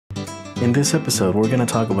In this episode, we're going to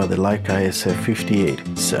talk about the Leica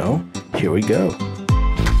SF58. So, here we go.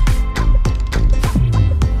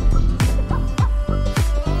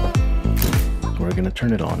 We're going to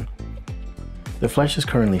turn it on. The flash is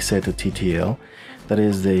currently set to TTL, that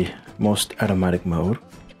is the most automatic mode,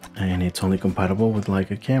 and it's only compatible with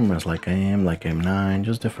Leica cameras, Leica M, Leica M9,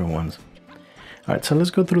 just different ones. Alright, so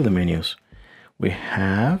let's go through the menus. We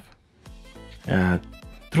have,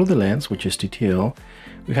 through the lens, which is TTL,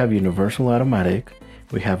 we have universal automatic,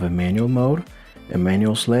 we have a manual mode, a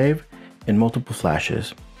manual slave, and multiple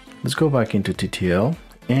flashes. Let's go back into TTL,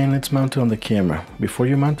 and let's mount it on the camera. Before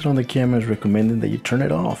you mount it on the camera, it's recommended that you turn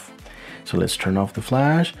it off. So let's turn off the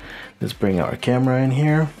flash, let's bring our camera in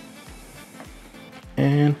here,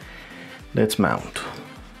 and let's mount.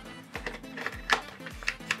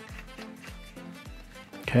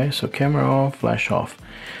 Okay, so camera off, flash off.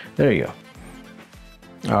 There you go.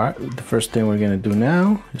 Alright, the first thing we're going to do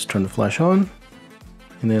now is turn the flash on,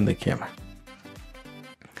 and then the camera.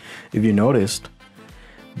 If you noticed,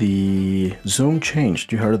 the zoom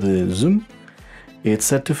changed. You heard the zoom? It's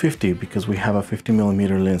set to 50 because we have a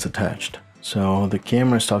 50mm lens attached. So the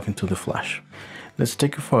camera is talking to the flash. Let's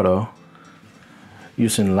take a photo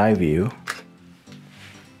using live view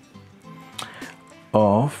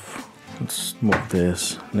of, let's move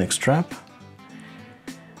this next strap,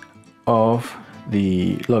 of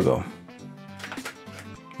the logo.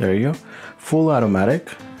 There you go. Full automatic.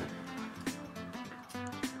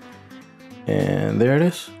 And there it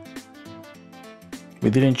is. We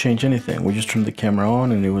didn't change anything. We just turned the camera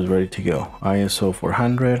on and it was ready to go. ISO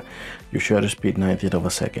 400, your shutter speed 90th of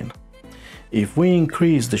a second. If we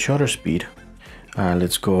increase the shutter speed,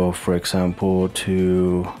 let's go for example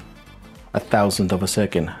to 1,000th of a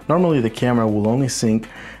second. Normally the camera will only sync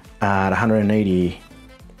at 180.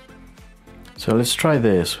 So let's try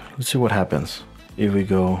this. Let's see what happens if we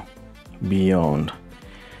go beyond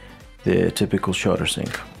the typical shutter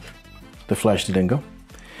sync. The flash didn't go.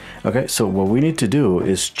 Okay, so what we need to do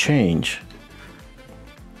is change.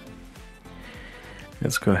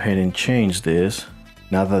 Let's go ahead and change this.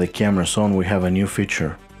 Now that the camera's on, we have a new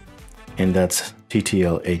feature, and that's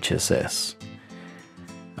TTL-HSS.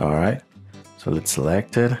 All right, so let's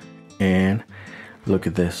select it and look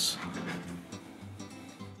at this.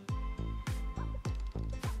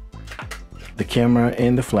 The camera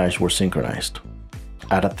and the flash were synchronized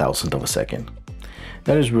at 1,000th of a second.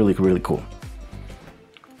 That is really, really cool.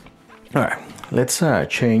 All right, let's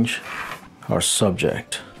change our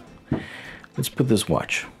subject. Let's put this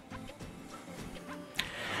watch.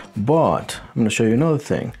 But I'm going to show you another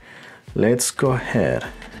thing. Let's go ahead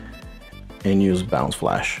and use bounce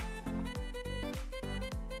flash.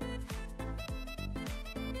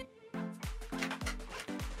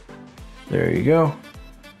 There you go.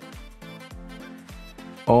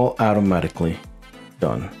 All automatically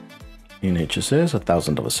done in HSS,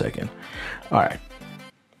 1,000th of a second. All right.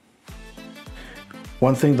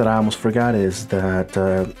 One thing that I almost forgot is that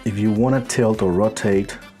if you want to tilt or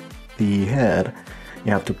rotate the head,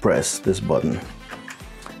 you have to press this button,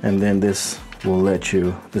 and then this will let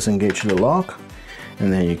you disengage the lock,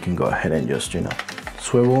 and then you can go ahead and just, you know,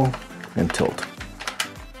 swivel and tilt,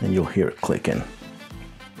 and you'll hear it clicking.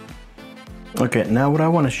 Okay, now what I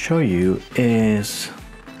want to show you is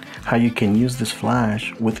how you can use this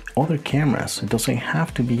flash with other cameras. It doesn't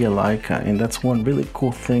have to be a Leica, and that's one really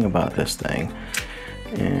cool thing about this thing.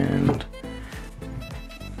 And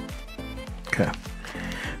okay,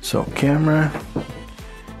 so camera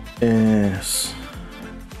is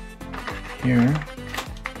here.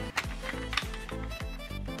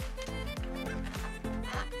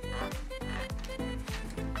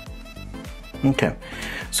 Okay,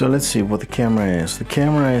 so let's see what the camera is. The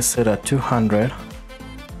camera is set at 200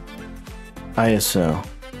 ISO.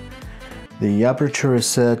 The aperture is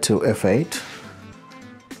set to f8.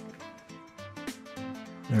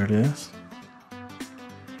 There it is.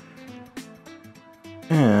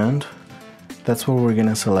 And that's what we're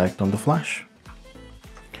gonna select on the flash.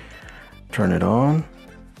 Turn it on.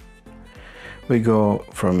 We go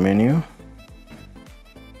from menu.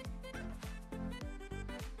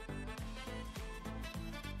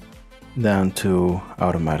 Down to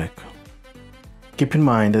automatic. Keep in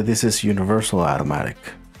mind that this is universal automatic.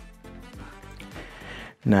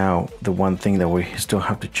 Now, the one thing that we still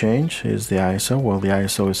have to change is the ISO. Well, the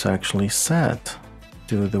ISO is actually set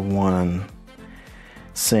to the one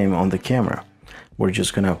same on the camera. We're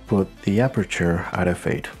just gonna put the aperture at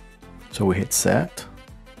f8. So we hit set.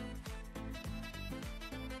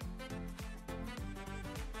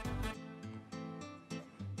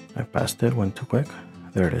 I passed it, went too quick.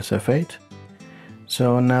 There it is, f8.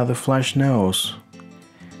 So now the flash knows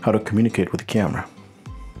how to communicate with the camera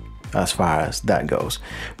as far as that goes.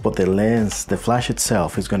 But the lens, the flash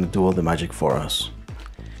itself, is going to do all the magic for us.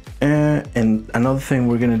 And another thing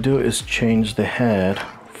we're going to do is change the head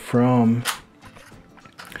from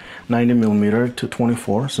 90mm to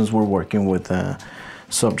 24, since we're working with a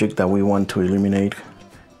subject that we want to illuminate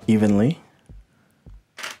evenly.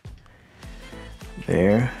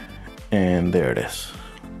 There, and there it is.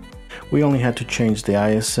 We only had to change the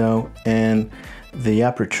ISO and the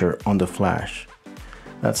aperture on the flash.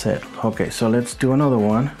 That's it. Okay, so let's do another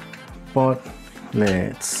one, but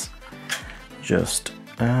let's just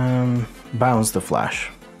bounce the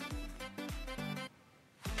flash.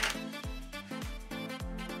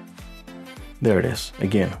 There it is.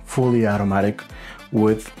 Again, fully automatic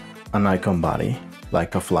with a Nikon body,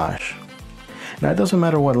 like a flash. Now it doesn't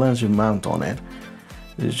matter what lens you mount on it.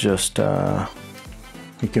 It's just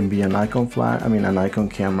it can be a Nikon flash, a Nikon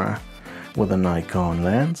camera with a Nikon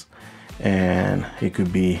lens, and it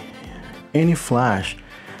could be any flash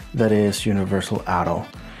that is Universal Auto.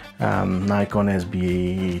 Nikon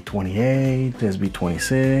SB28,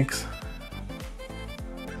 SB26,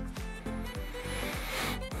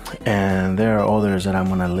 and there are others that I'm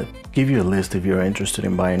gonna give you a list if you're interested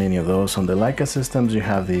in buying any of those. On the Leica systems, you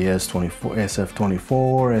have the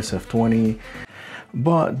SF24, SF20,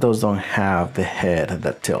 but those don't have the head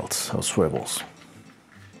that tilts or swivels.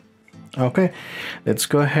 Okay, let's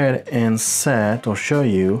go ahead and set or show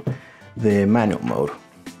you the manual mode.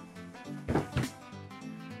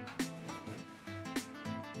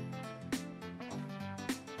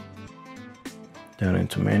 Down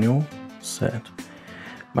into manual, set.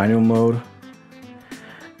 Manual mode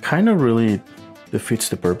kind of really defeats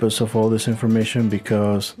the purpose of all this information,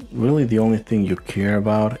 because really the only thing you care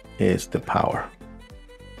about is the power.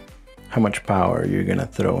 How much power you're gonna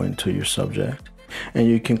throw into your subject. And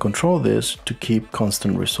you can control this to keep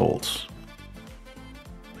constant results.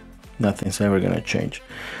 Nothing's ever gonna change.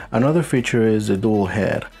 Another feature is the dual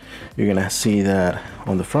head. You're gonna see that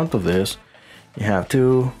on the front of this, you have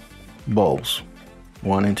two bulbs,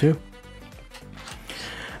 1 and 2.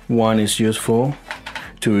 One is useful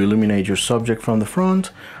to illuminate your subject from the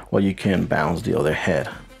front, while you can bounce the other head.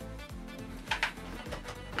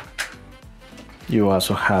 You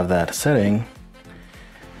also have that setting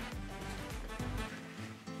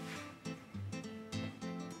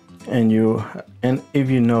and if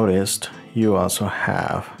you noticed, you also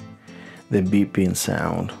have the beeping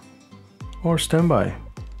sound or standby.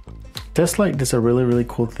 Test light is a really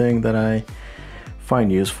cool thing that I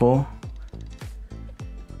find useful.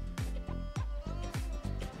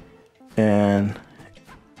 And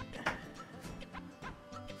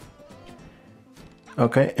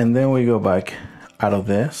okay, and then we go back out of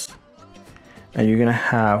this, and you're gonna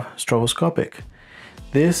have stroboscopic.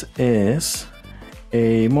 This is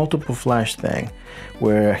a multiple flash thing,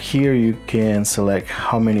 where here you can select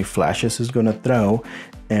how many flashes it's gonna throw,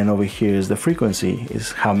 and over here is the frequency,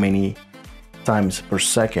 is how many times per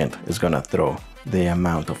second it's gonna throw the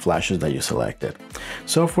amount of flashes that you selected.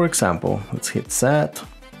 So for example, let's hit set,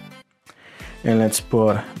 and let's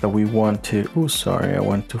put that we want to, oh sorry, I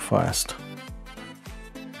went too fast.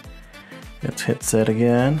 Let's hit set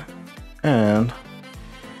again, and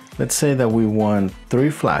let's say that we want 3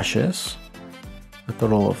 flashes, a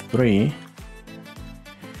total of 3.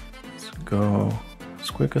 Let's go as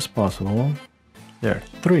quick as possible. There,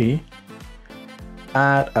 3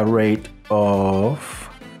 at a rate of,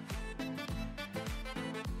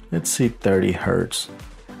 let's see, 30 Hertz.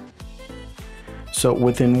 So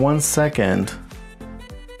within 1 second,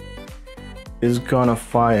 it's gonna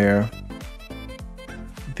fire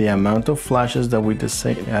the amount of flashes that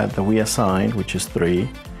we assigned, which is 3,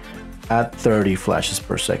 at 30 flashes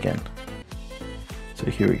per second. So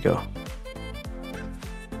here we go.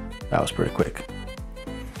 That was pretty quick.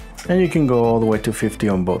 And you can go all the way to 50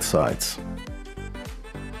 on both sides.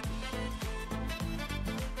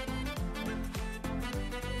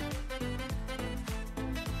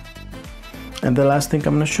 And the last thing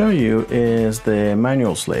I'm going to show you is the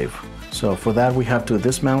manual slave. So for that, we have to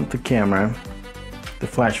dismount the camera, the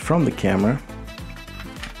flash from the camera.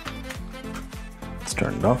 Let's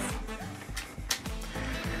turn it off.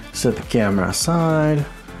 Set the camera aside.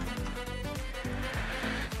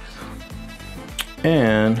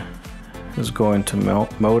 And it's going to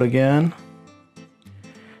mode again.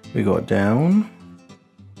 We go down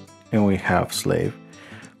and we have slave.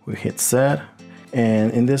 We hit set.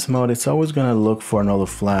 And in this mode, it's always going to look for another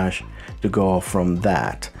flash to go from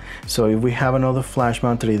that. So if we have another flash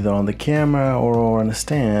mounted either on the camera or on a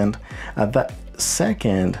stand, at that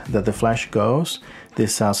second that the flash goes,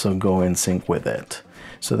 this also go in sync with it.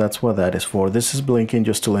 So that's what that is for. This is blinking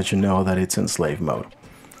just to let you know that it's in slave mode.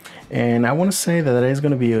 And I want to say that is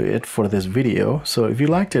going to be it for this video. So if you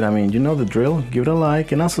liked it, I mean, you know the drill, give it a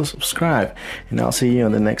like and also subscribe. And I'll see you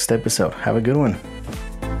on the next episode. Have a good one.